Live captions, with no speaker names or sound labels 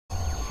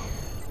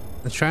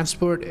The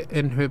transport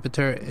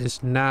inhibitor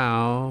is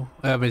now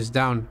is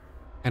down,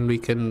 and we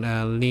can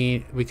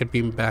we can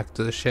beam back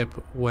to the ship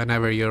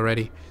whenever you're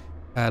ready.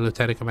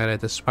 Lieutenant Commander,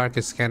 the Spark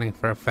is scanning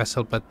for a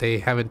vessel, but they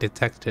haven't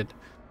detected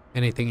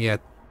anything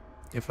yet.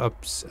 If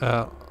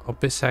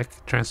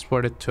Obisek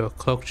transported to a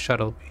cloaked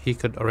shuttle, he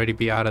could already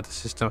be out of the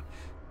system.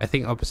 I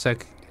think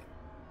Obisek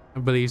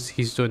believes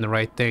he's doing the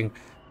right thing,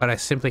 but I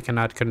simply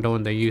cannot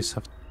condone the use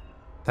of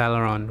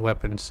Thalaron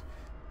weapons,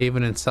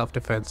 even in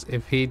self-defense.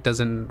 If he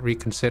doesn't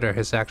reconsider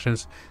his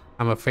actions,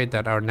 I'm afraid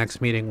that our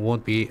next meeting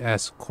won't be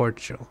as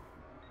cordial.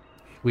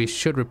 We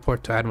should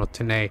report to Admiral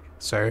Tenay,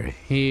 sir.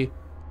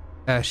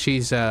 She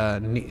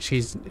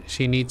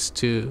needs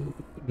to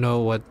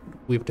know what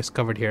we've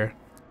discovered here.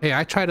 Hey,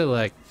 I try to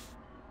like,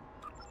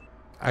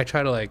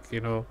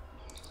 you know,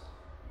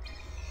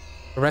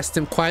 arrest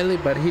him quietly,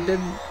 but he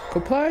didn't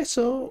comply,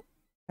 so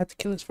I had to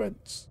kill his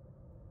friends.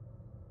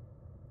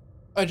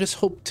 I just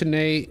hope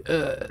Tenay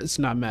is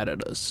not mad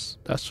at us.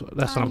 That's what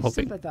I'm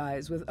hoping. I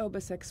sympathize with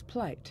Obisek's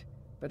plight,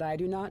 but I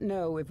do not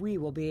know if we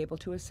will be able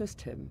to assist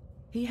him.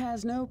 He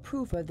has no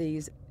proof of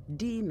these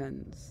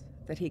demons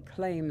that he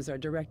claims are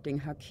directing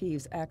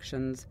Hakiv's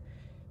actions.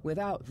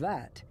 Without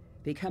that,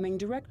 becoming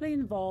directly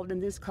involved in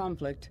this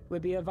conflict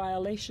would be a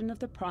violation of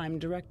the Prime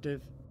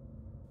Directive.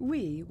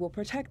 We will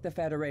protect the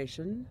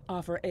Federation,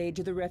 offer aid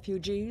to the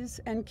refugees,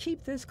 and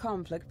keep this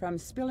conflict from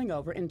spilling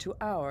over into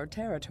our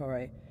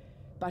territory.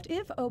 But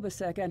if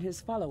Obisek and his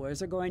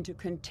followers are going to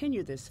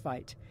continue this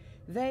fight,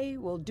 they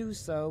will do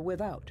so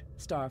without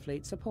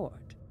Starfleet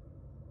support.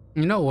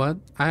 You know what?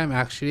 I am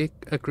actually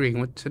agreeing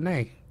with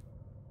Tenay.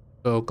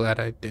 So glad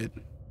I did.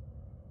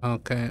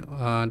 Okay,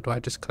 do I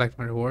just collect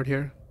my reward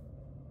here?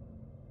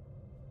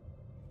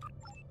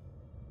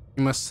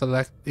 You must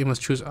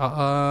choose,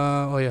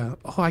 oh yeah.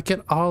 Oh, I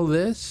get all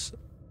this?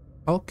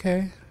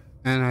 Okay.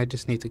 And I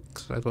just need to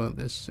select one of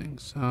these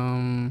things.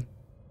 I'll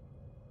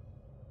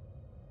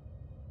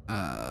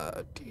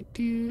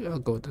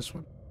go with this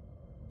one.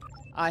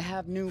 I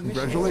have new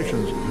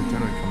Congratulations,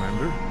 Lieutenant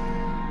Commander.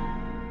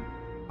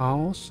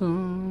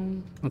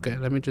 Awesome. Okay,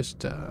 let me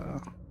just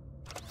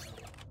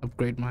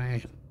upgrade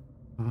my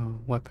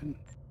weapon.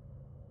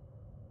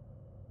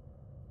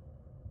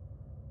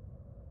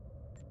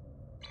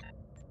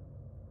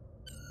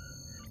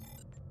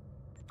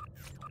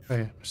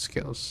 Okay,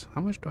 skills.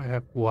 How much do I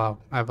have? Wow,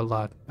 I have a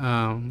lot.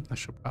 I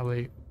should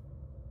probably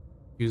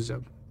use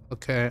them.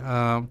 Okay,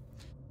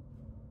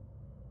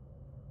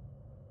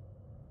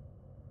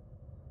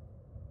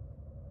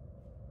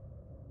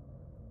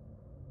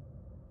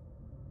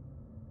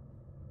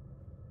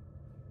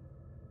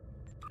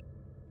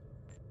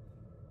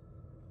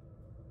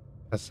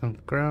 got some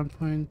ground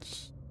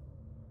points.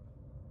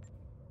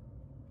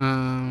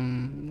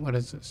 What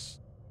is this?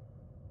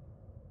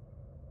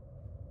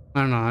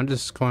 I don't know, I'm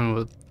just going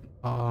with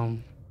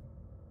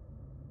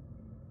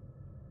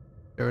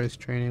terrorist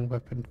training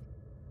weapon.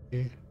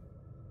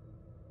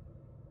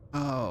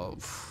 Oh,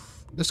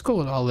 let's go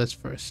with all this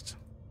first.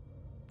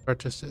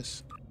 Purchase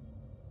this.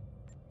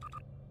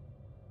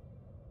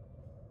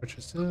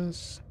 Purchase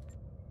this.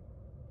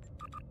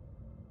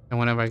 And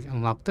whenever I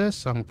unlock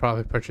this, I'm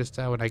probably purchase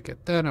that. When I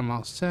get that, I'm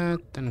all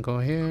set. Then go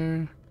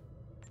here.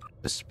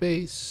 The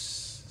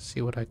space.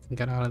 See what I can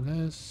get out of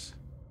this.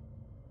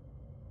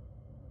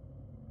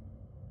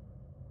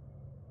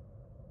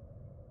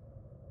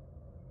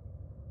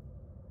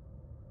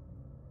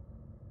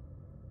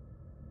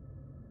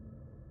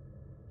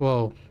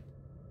 Whoa.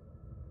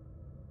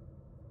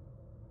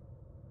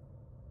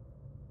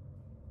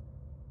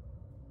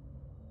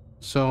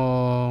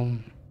 So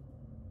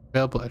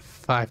available at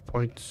 5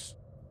 points.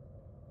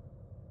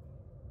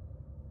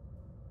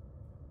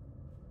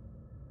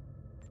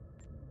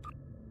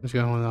 Let's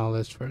go with all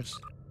this first.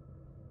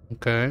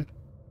 Okay.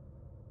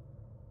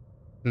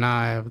 Now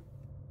I have.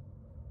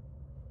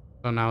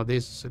 So now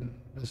this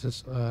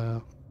is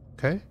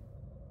okay.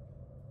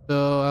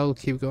 So I'll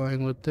keep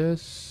going with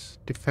this.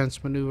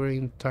 Defense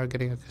maneuvering,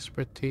 targeting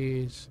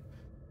expertise,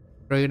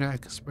 radar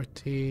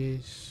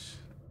expertise.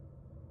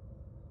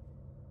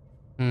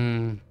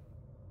 I'm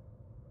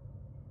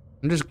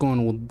just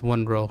going with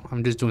one row.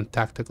 I'm just doing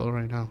tactical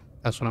right now.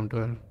 That's what I'm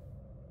doing.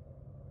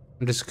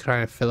 I'm just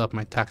trying to fill up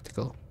my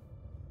tactical.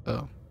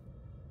 So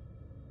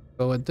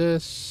go with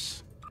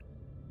this.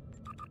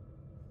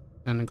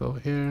 And go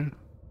here.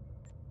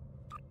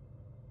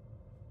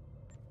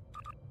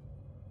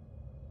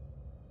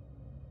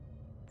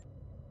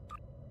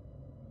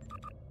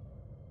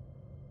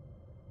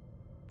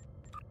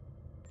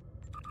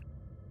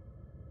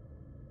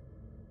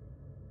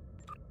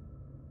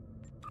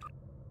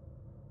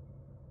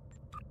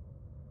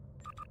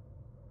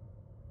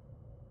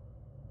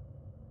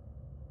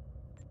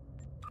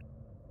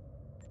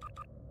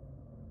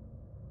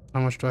 How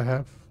much do I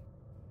have?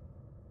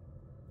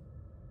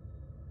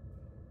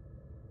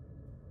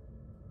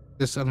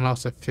 This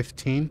unlocks at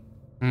 15.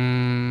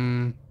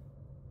 I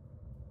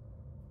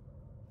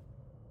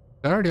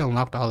already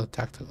unlocked all the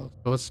tacticals.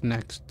 So what's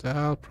next?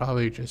 I'll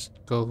probably just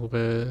go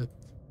with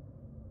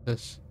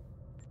this.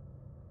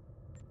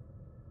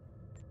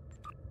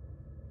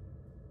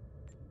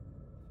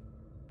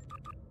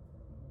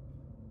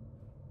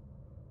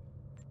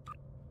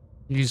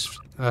 Use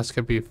that's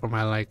could be for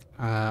my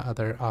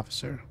other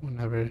officer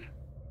whenever.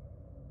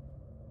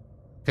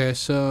 Okay,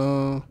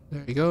 so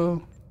there you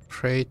go.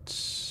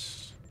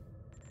 Traits.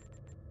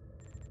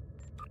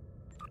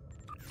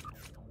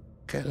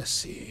 Okay, let's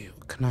see.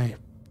 What can I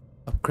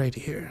upgrade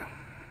here?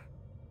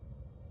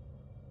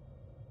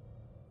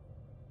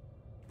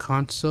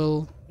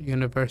 Console,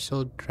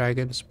 Universal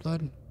Dragon's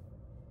Blood.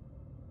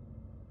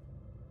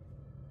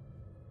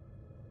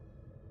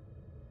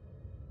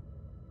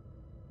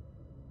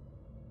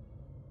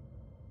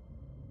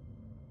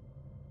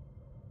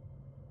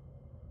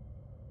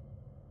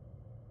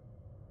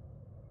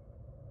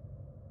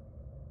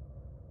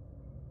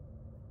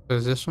 What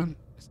is this one?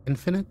 It's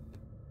infinite?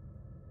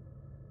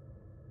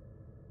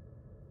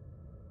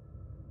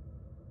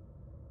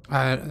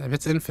 If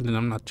it's infinite,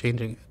 I'm not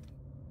changing it.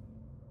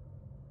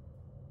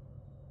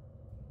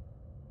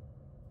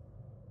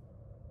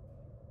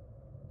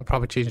 I'll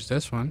probably change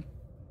this one.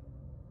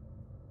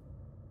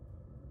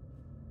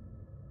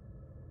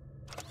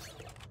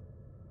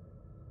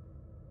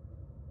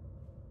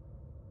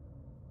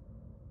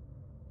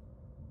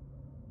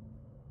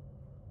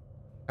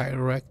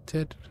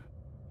 Directed.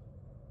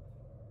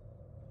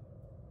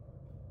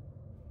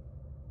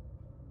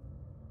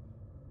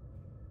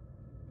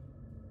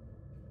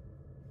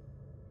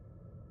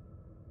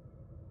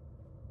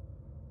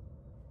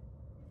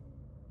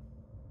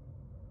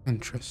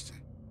 Interesting.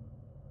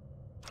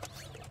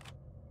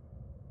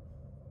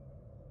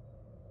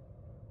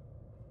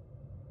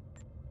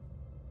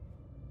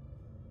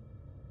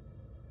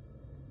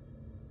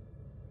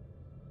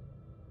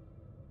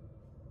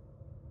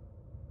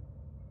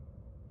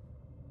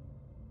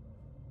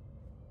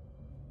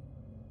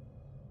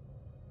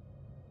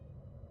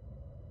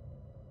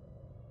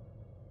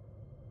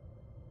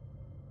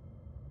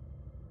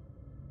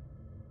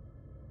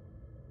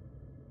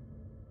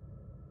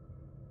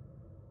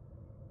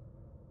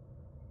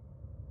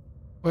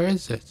 Where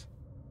is it?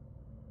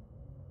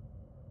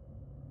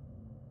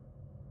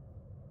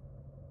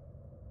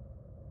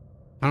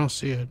 I don't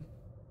see it.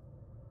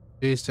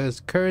 It says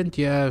current,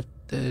 you have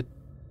the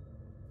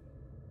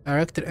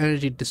directed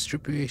energy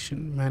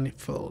distribution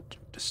manifold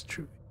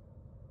distribute.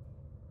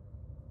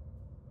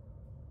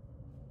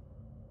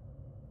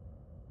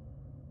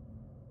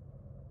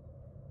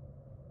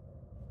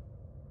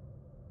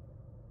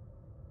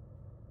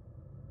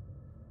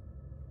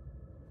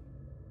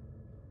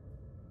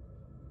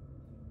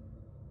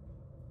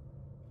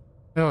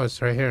 Oh,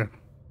 it's right here.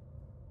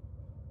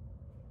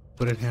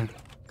 Put it here.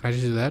 Can I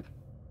just do that?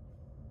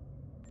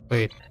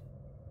 Wait.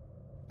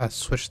 I'll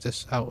switch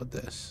this out with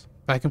this.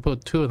 I can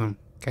put two of them,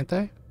 can't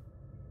I?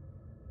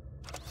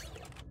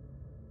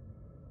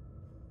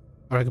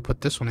 Or I can put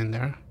this one in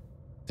there.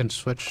 Then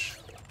switch.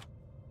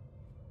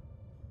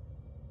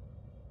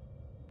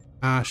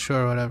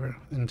 Sure, whatever.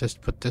 And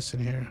just put this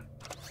in here.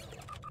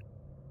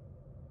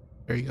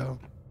 There you go.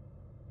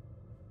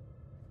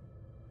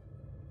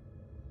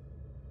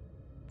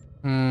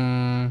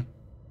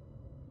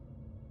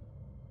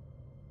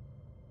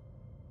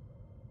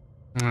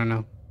 I don't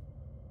know.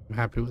 I'm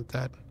happy with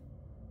that.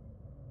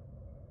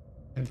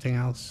 Anything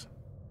else?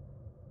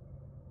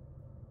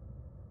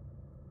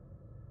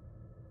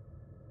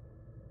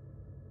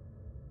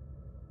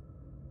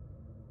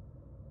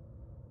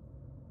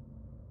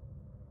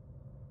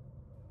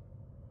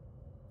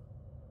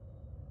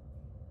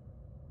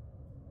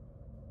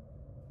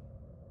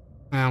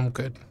 I'm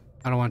good.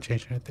 I don't want to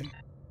change anything.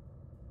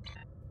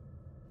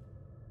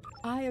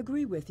 I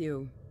agree with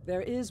you.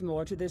 There is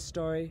more to this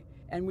story,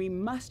 and we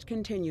must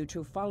continue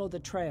to follow the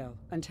trail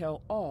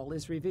until all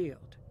is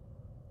revealed.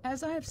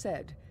 As I have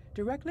said,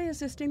 directly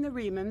assisting the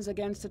Remans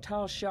against the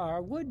Tal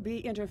Shiar would be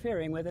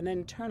interfering with an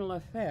internal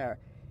affair,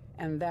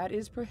 and that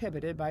is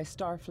prohibited by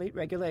Starfleet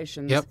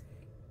regulations. Yep.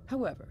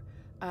 However,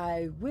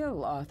 I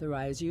will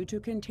authorize you to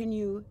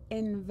continue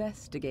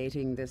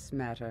investigating this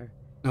matter.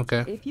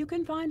 Okay. If you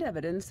can find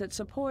evidence that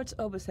supports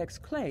Obisek's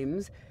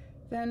claims,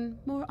 then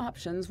more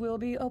options will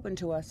be open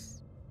to us.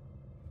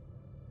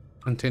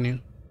 Continue.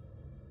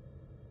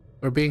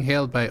 We're being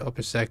hailed by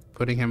Obisek,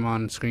 putting him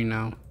on screen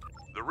now.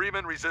 The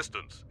Reman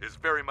Resistance is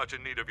very much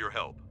in need of your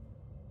help.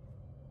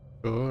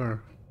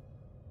 Sure.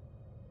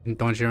 And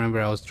don't you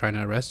remember I was trying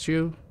to arrest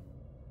you?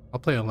 I'll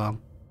play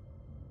along.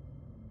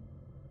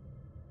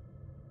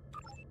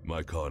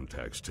 My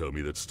contacts tell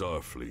me that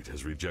Starfleet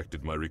has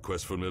rejected my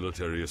request for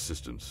military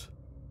assistance.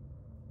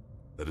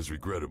 That is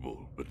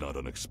regrettable, but not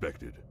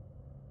unexpected.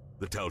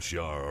 The Tal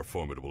Shiar are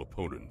formidable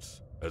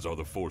opponents, as are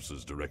the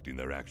forces directing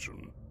their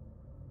action.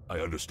 I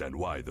understand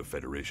why the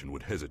Federation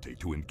would hesitate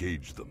to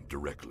engage them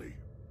directly.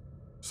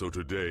 So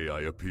today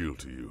I appeal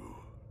to you,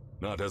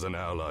 not as an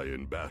ally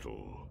in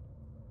battle,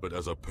 but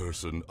as a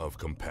person of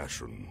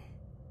compassion.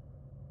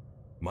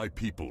 My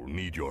people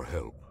need your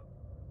help.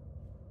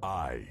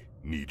 I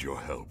need your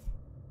help.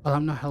 Well,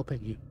 I'm not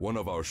helping you. One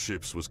of our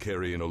ships was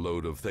carrying a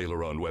load of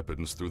Thalaron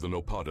weapons through the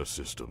Nopata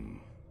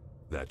system.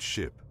 That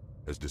ship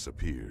has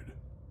disappeared.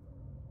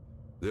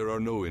 There are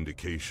no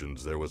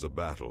indications there was a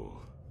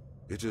battle.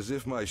 It's as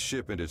if my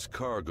ship and its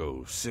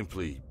cargo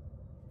simply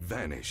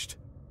vanished.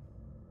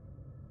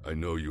 I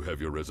know you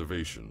have your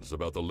reservations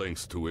about the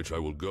lengths to which I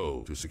will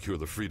go to secure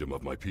the freedom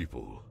of my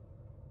people.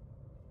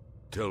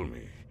 Tell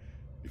me,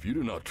 if you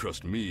do not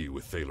trust me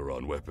with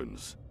Thaleron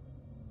weapons,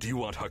 do you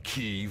want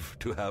Hakiv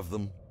to have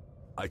them?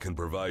 I can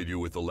provide you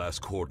with the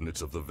last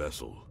coordinates of the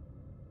vessel.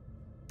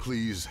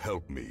 Please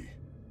help me.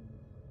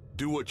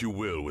 Do what you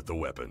will with the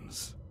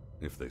weapons,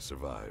 if they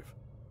survive.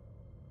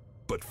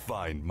 But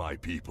find my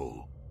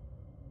people.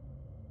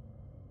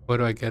 What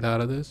do I get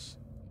out of this?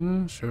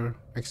 Sure.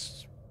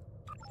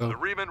 The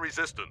Riemann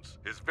Resistance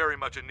is very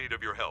much in need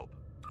of your help.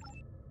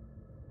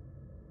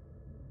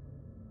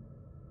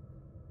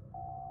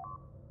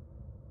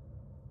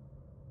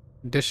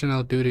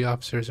 Additional duty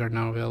officers are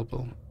now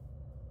available.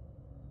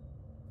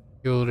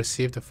 You will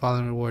receive the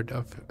following reward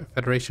of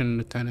Federation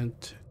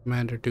Lieutenant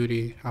Commander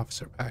Duty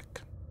Officer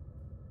Pack.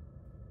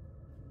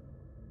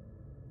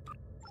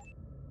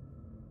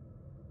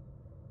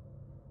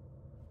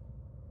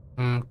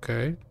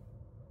 Okay.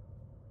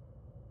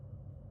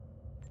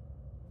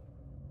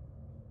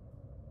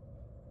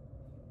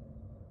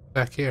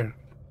 Back here.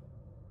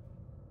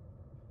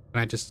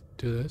 Can I just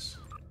do this?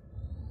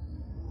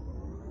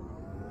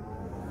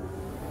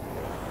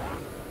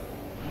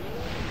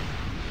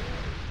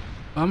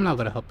 I'm not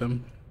gonna help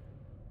him.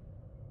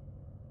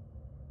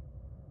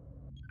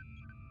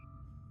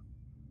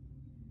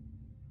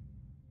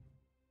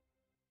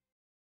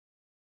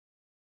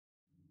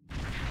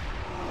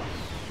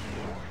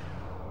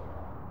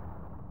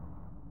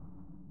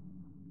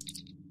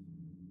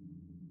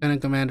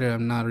 Lieutenant Commander,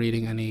 I'm not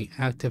reading any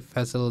active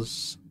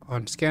vessels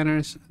on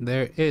scanners.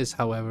 There is,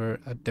 however,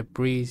 a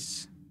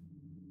debris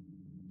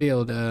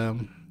field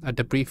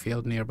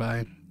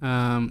nearby.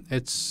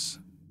 It's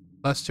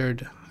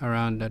clustered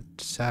around the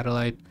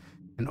satellite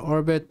in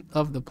orbit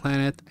of the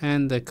planet,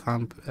 and the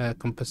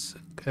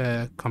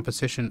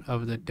composition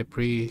of the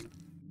debris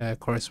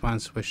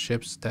corresponds with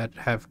ships that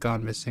have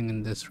gone missing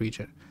in this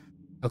region.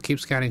 I'll keep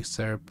scanning,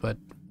 sir, but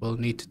we'll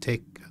need to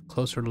take a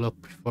closer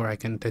look before I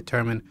can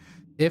determine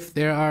if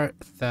there are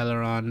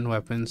Thaleron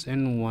weapons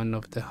in one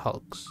of the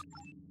hulks.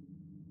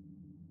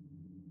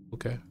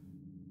 Okay.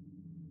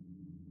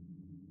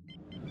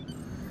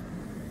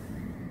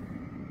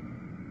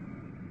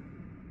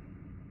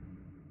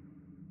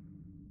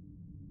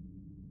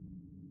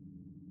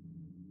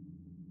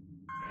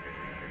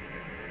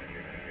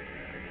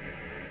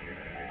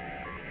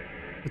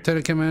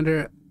 Lieutenant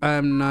Commander,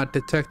 I'm not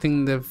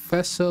detecting the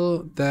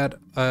vessel that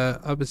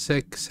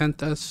Obisek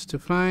sent us to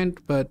find,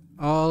 but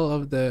all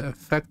of the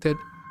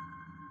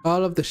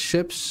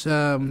ships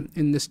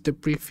in this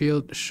debris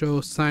field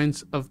show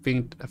signs of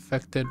being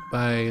affected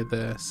by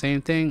the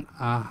same thing,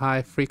 a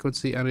high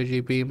frequency energy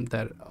beam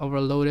that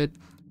overloaded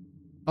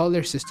all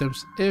their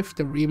systems. If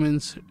the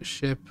Riemann's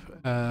ship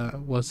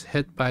was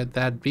hit by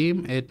that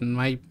beam, it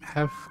might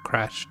have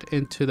crashed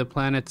into the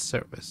planet's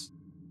surface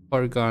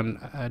or gone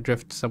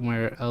adrift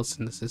somewhere else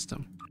in the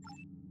system.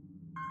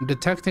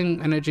 Detecting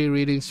energy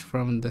readings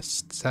from the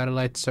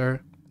satellite,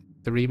 sir.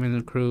 The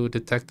Riemann crew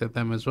detected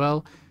them as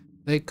well.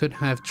 They could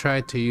have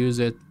tried to use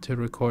it to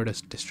record a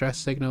distress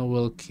signal.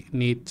 We'll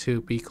need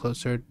to be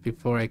closer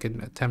before I can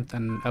attempt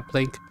an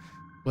uplink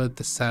with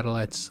the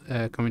satellite's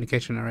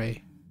communication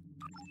array.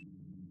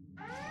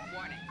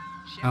 Warning.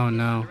 Ship Oh is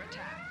no. under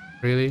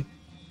attack. Really?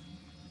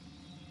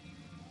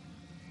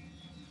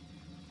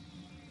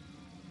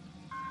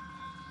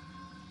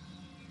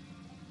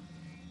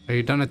 Are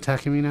you done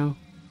attacking me now?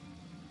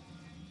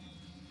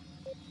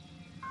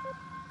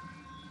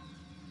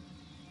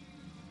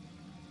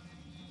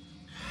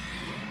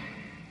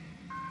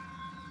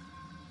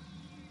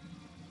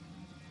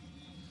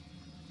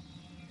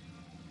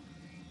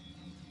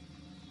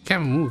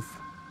 Can't move.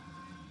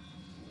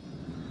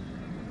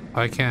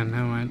 Oh, I can.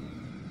 Never mind.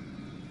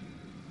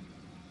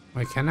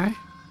 Wait, can I?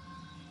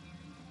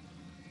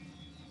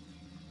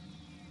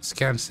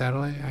 Scan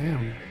satellite? I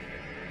am.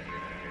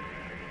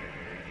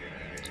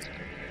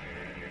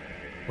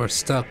 We're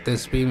stuck.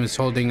 This beam is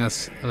holding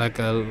us like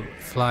a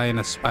fly in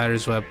a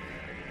spider's web.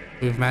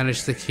 We've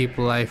managed to keep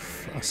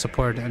life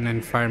support and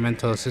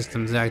environmental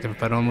systems active,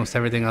 but almost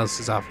everything else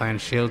is offline.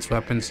 Shields,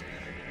 weapons,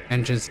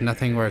 engines,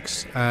 nothing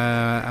works.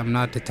 I'm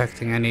not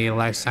detecting any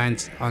life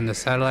signs on the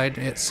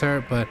satellite,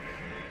 sir, but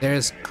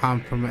there's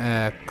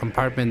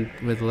compartment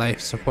with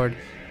life support.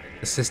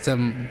 The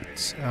system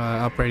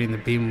operating the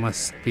beam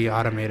must be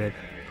automated.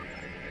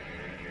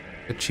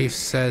 The chief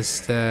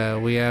says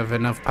we have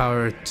enough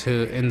power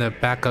in the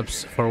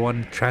backups for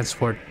one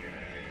transport.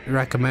 I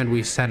recommend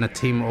we send a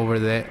team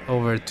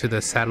over to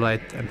the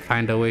satellite and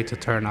find a way to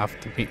turn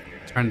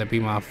the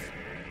beam off.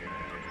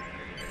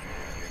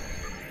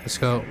 Let's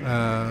go.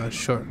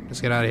 Sure.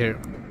 Let's get out of here.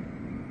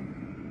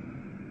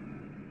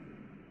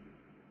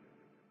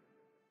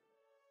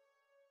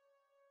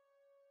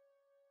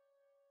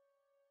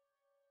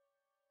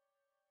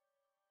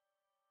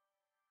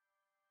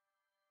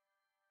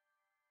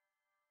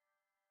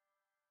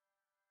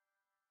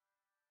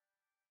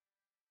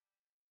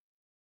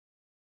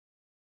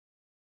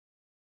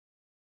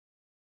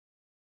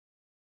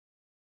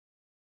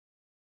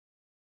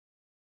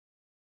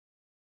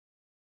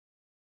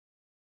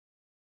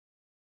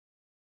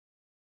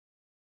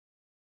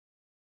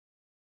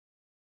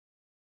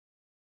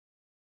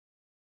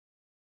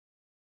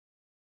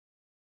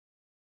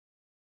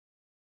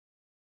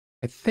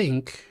 I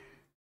think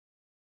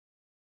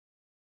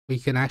we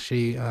can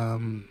actually never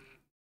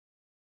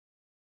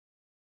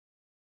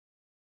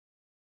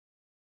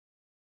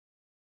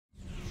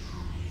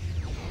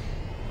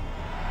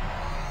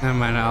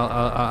mind.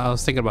 I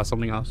was thinking about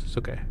something else. It's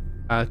okay.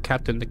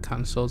 Captain, the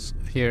consoles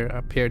here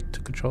appeared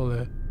to control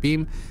the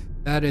beam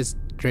that is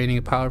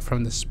draining power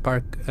from the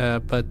spark,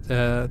 but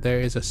there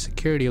is a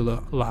security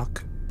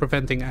lock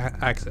preventing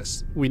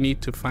access. We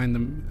need to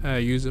find a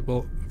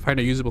usable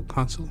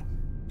console.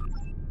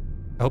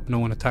 I hope no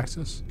one attacks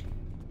us.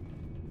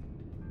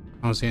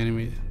 I don't see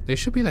enemy. There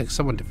should be like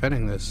someone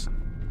defending this.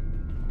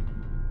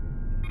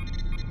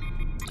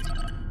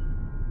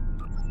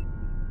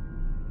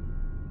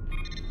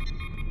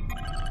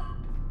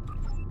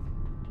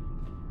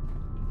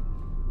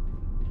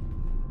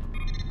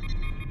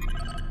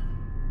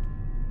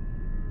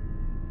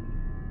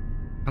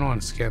 I don't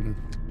want to scan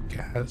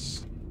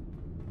gas.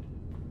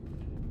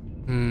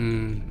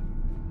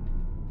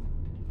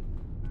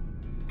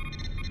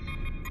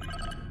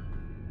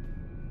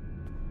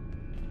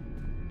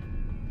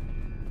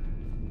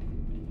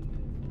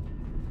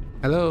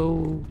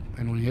 Hello?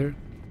 Anyone here?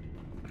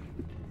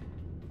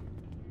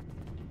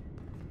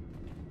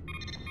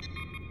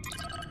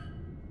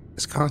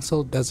 This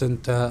console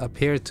doesn't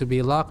appear to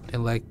be locked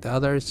like the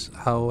others.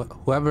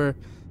 Whoever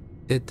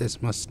did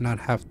this must not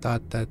have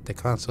thought that the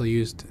console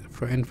used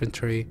for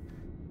inventory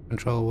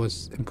control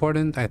was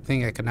important. I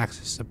think I can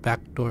access the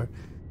back door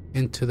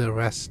into the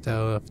rest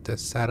of the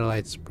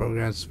satellite's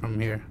programs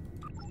from here.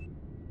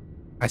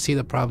 I see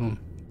the problem.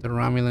 The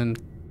Romulan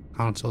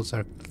consoles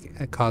are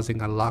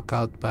causing a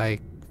lockout by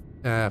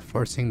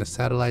forcing the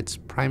satellite's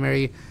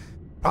primary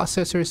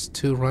processors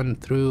to run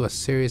through a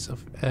series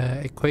of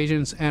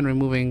equations and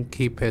removing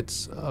key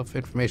bits of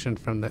information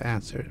from the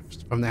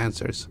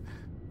answers,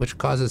 which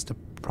causes the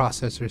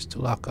processors to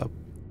lock up.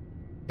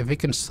 If we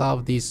can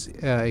solve these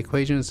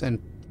equations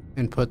and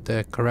input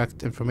the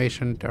correct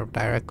information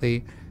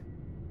directly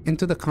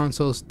into the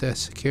consoles, the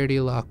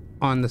security lock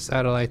on the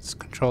satellite's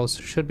controls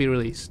should be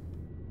released.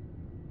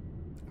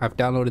 I've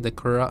downloaded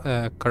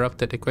the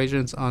corrupted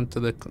equations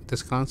onto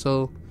this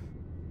console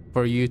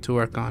for you to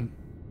work on.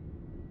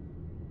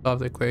 Solve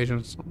the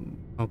equations.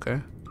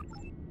 Okay.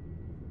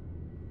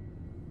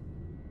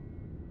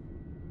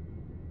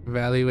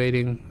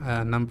 Evaluating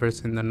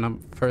numbers in the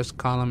first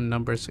column,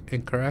 numbers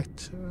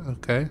incorrect.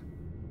 Okay.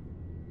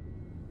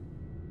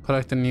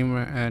 Collect the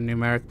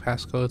numeric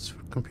passcodes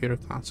for computer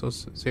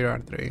consoles 0 out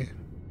of 3.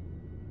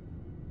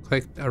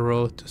 Click a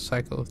row to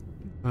cycle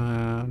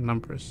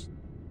numbers.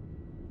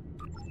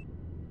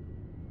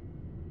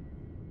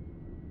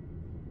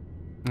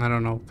 I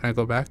don't know. Can I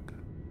go back?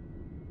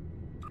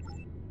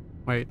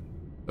 Wait.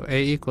 So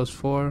A equals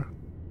 4,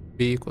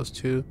 B equals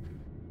 2,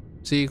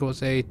 C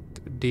equals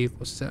 8, D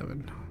equals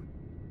 7.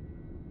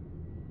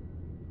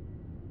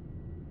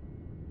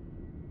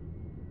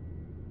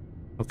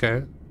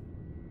 Okay.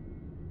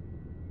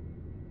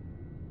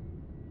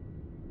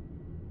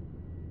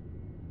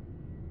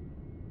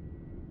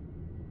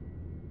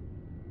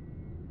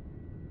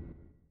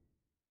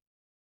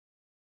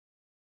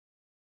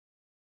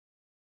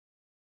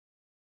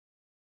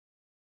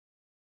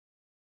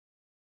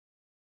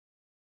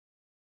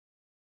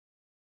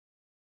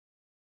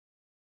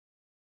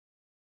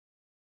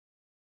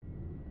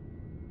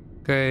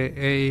 Okay,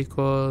 A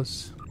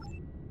equals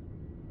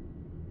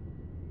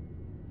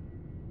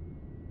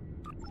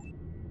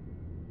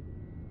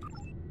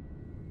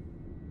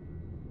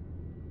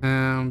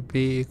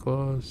B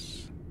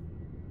equals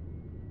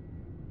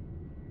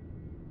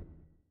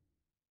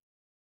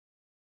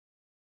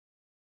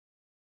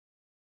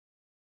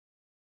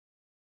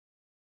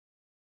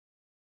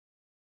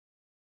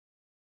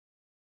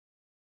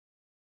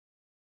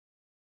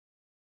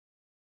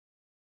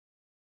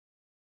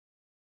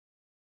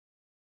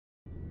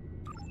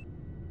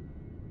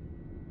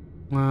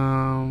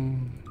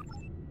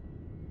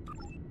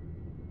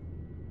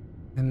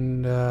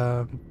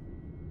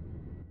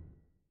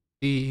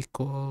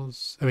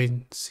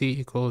and C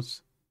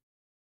equals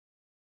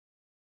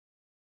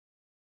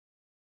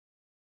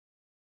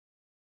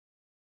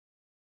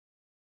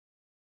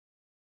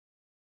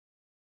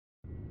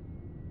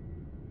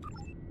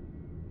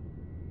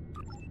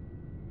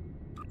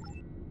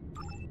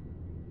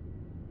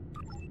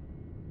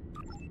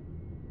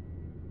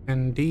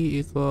and D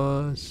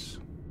equals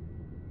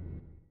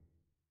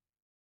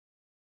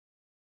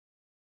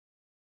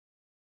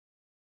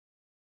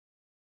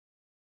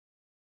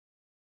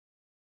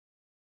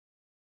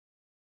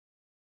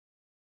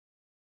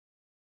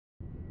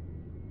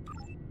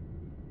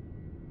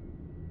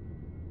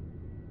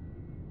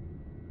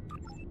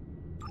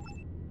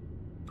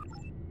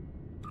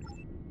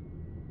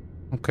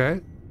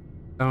okay.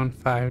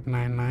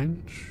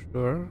 7599.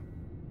 Sure.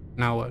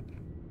 Now what?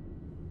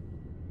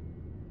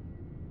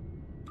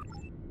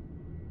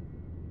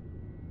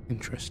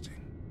 Interesting.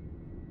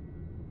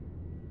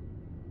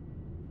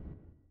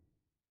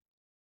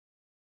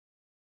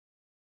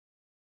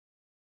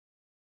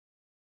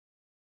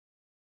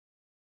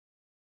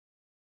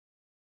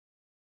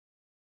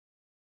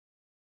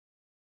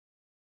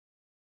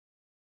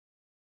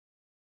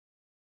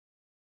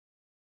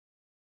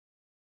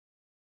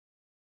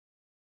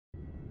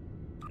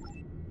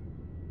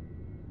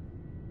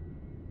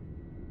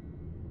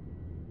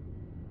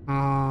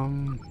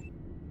 Um.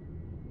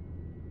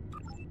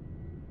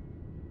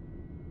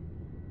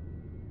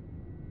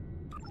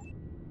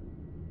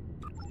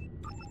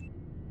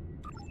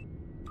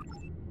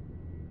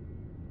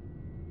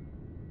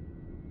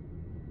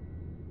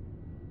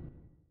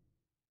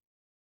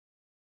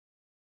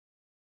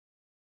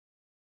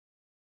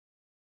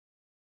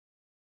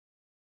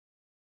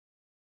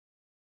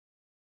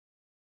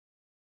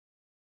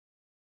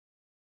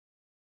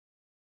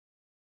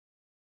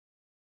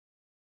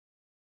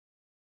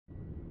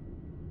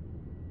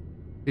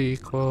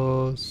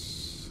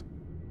 Equals.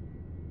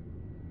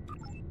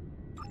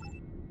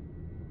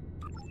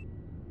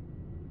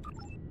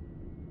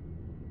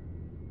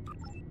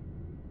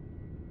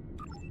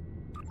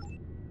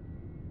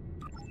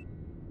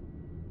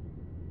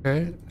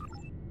 Okay, is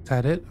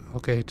that it?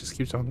 Okay, it just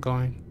keeps on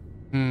going.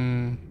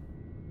 Hmm.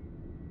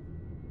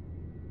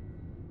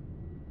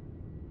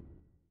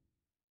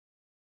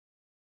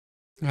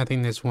 I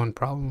think there's one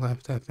problem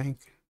left, I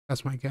think.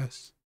 That's my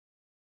guess.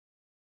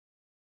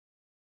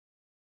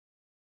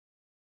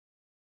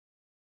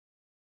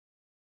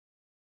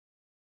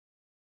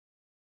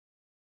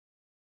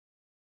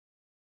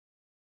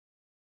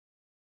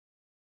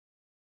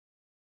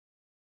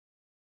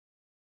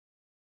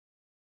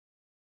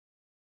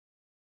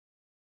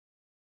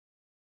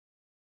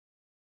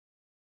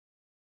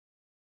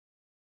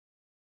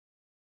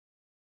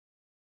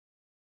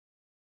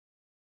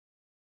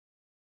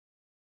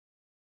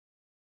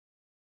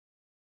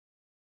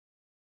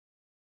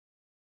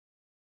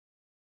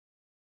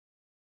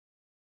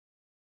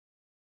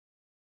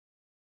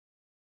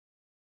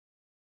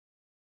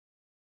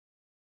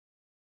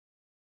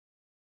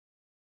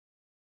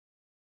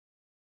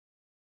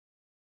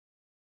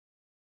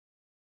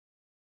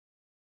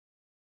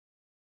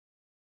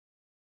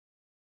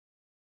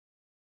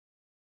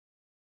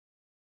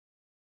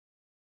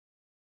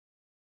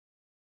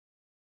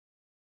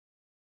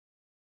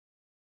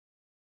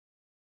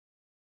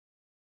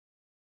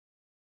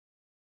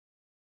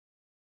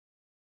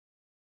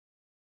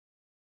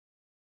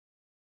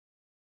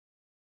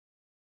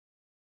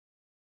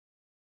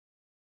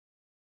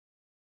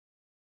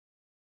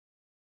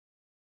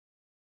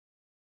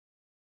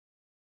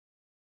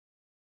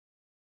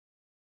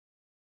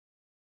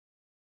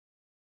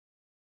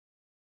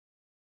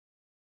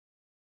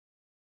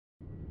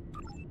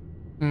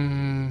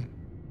 Hmm.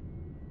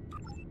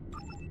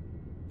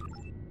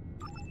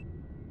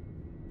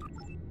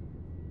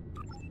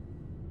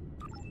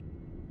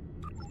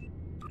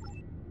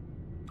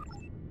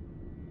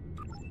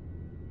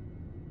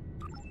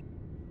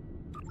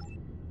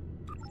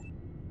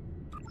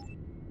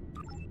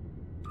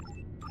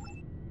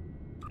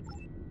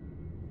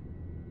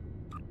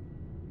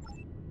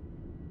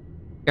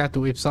 After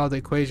we've solved the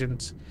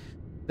equations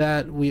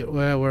that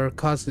were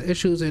causing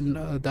issues in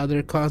the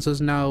other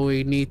consoles, now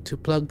we need to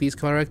plug these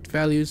correct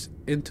values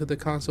into the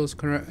consoles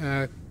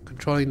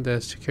controlling the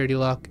security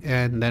lock,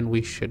 and then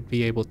we should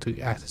be able to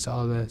access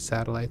all the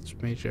satellites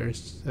major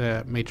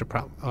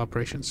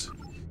operations.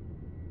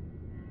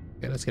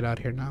 Okay, let's get out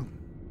here now.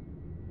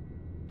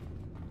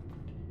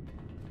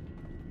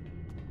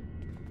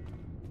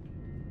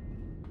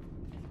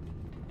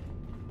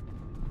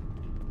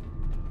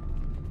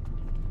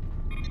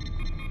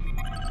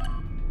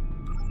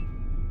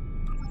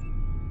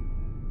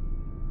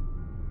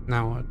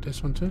 Now what,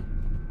 this one too?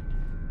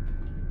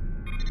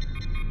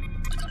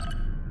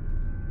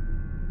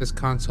 This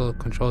console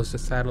controls the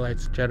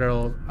satellite's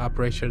general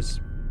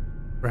operations.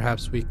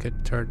 Perhaps we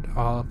could turn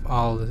off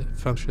all the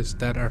functions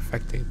that are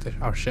affecting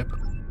our ship.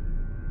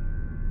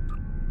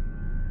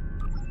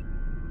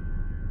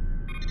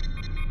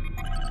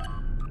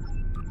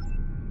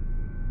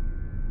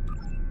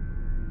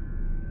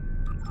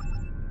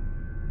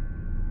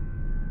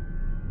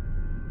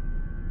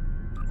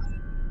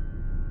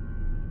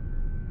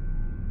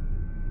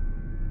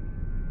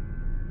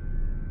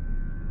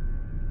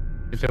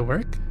 Did it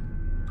work?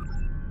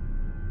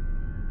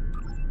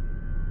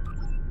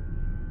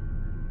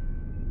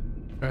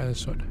 Try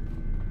this one.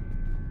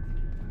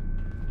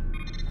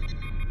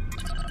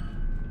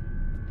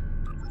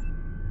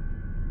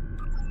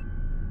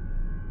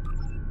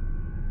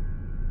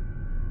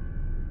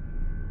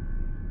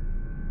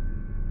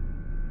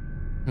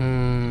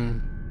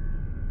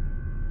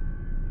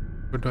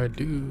 What do I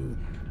do?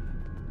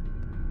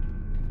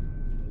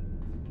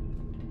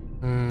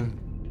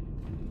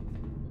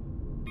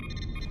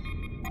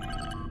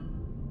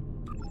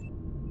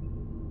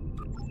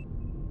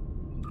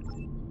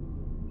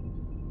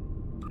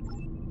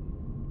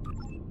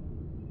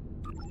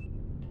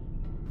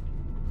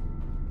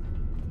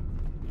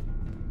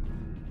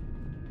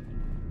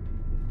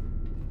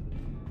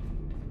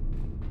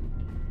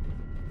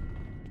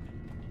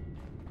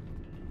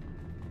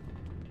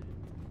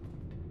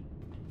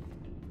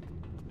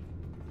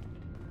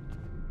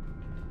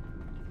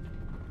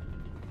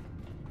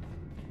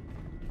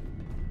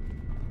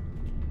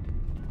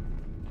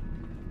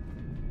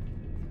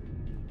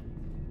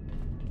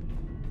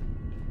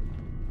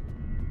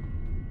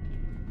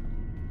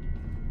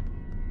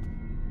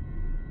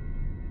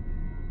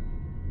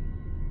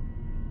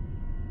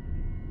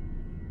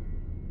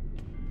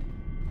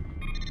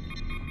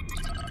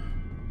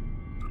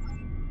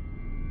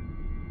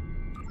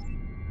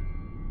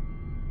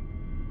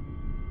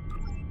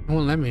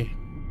 won't let me.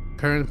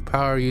 Current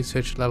power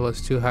usage level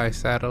is too high.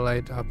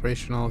 Satellite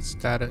operational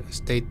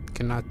state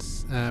cannot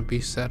be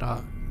set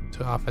off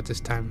at this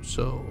time.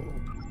 So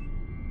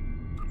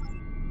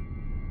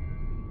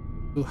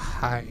too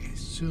high.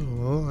 So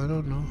I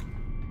don't know.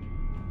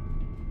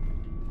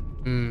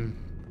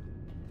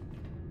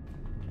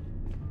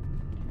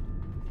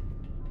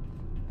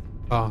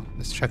 Oh,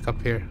 let's check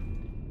up here.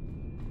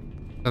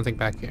 Something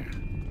back here.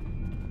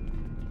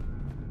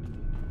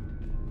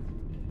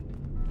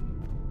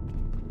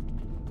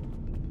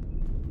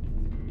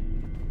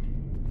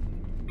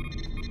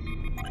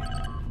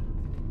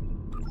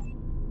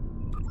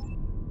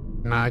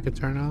 Now I can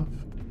turn off.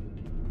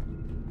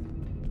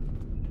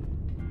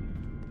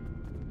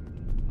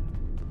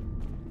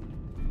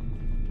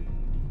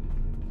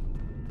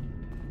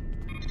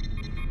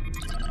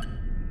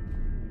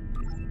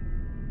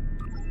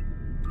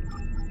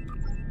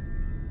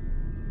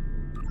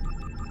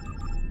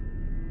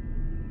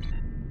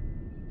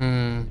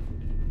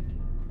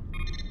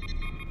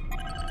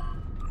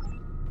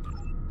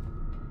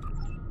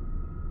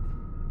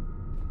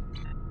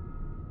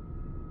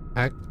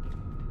 Heck.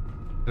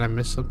 Did I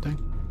miss something?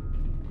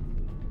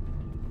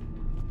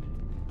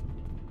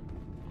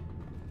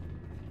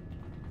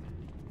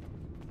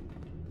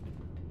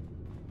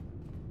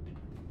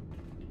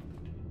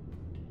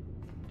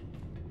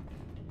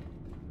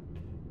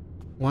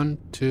 One,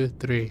 two,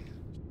 three.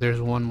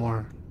 There's one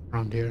more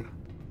around here.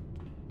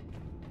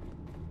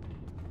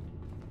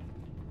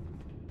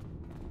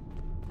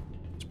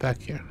 It's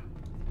back here.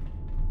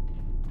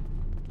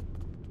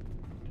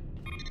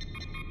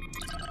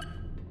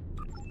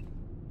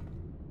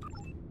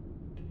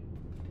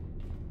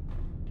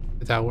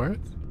 Did that work?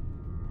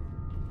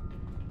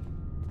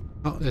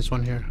 Oh, there's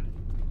one here.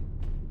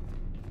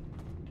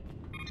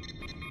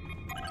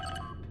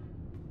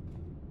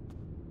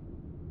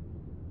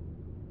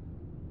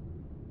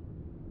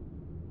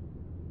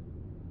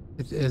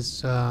 It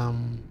is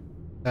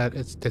that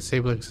it's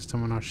disabling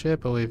system on our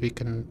ship, but if we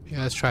can,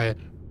 yeah, let's try it.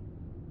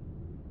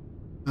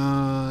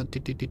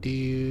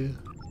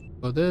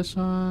 Go this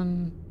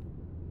one.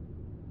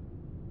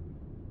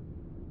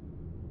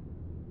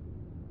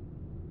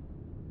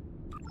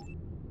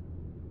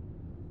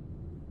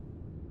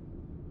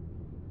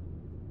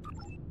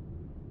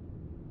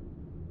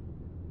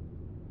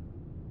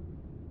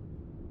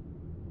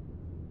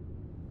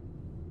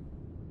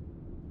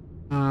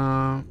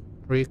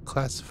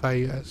 Reclassify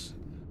you as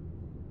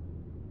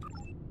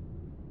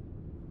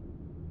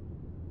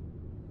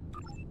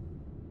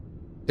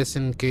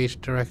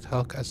disengage direct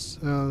help as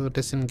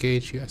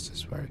disengage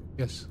USS Varg.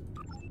 Yes.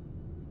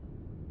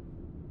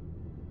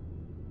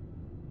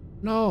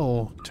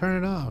 No,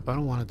 turn it off. I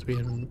don't want it to be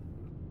in.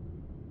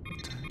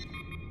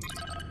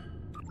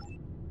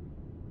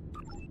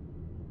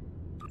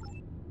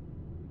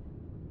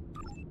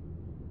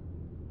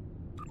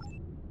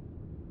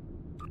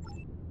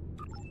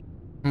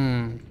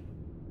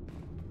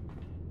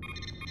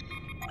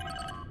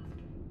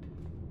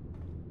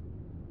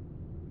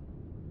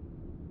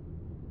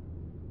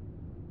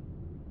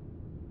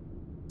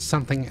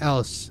 Something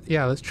else.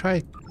 Yeah, let's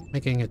try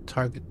making it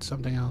target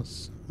something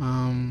else.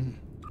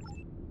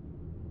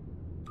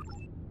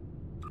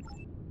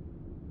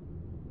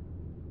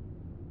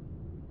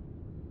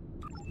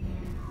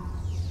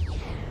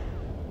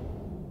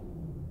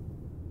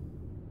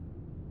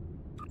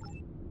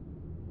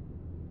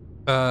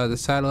 The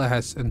satellite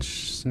has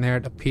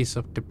ensnared a piece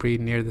of debris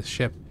near the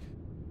ship.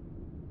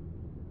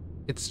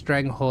 Its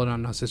stranglehold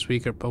on us is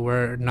weaker, but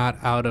we're not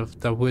out of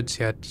the woods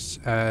yet.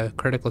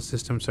 Critical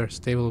systems are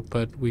stable,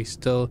 but we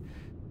still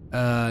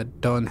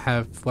don't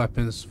have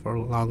weapons for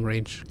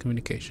long-range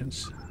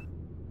communications.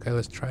 Okay,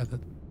 let's try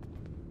that.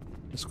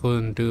 Let's go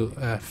and do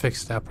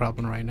fix that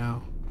problem right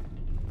now.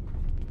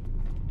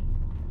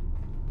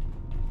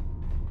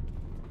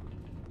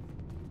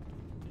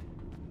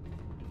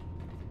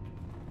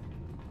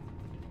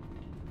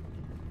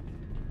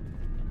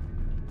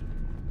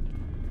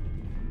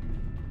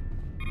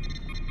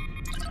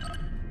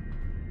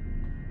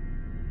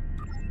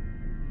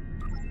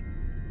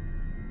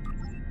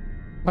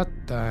 What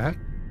the heck?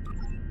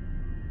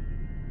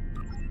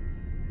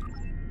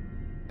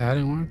 That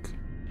didn't work.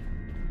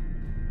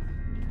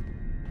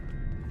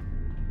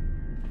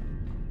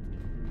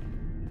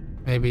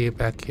 Maybe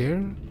back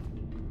here?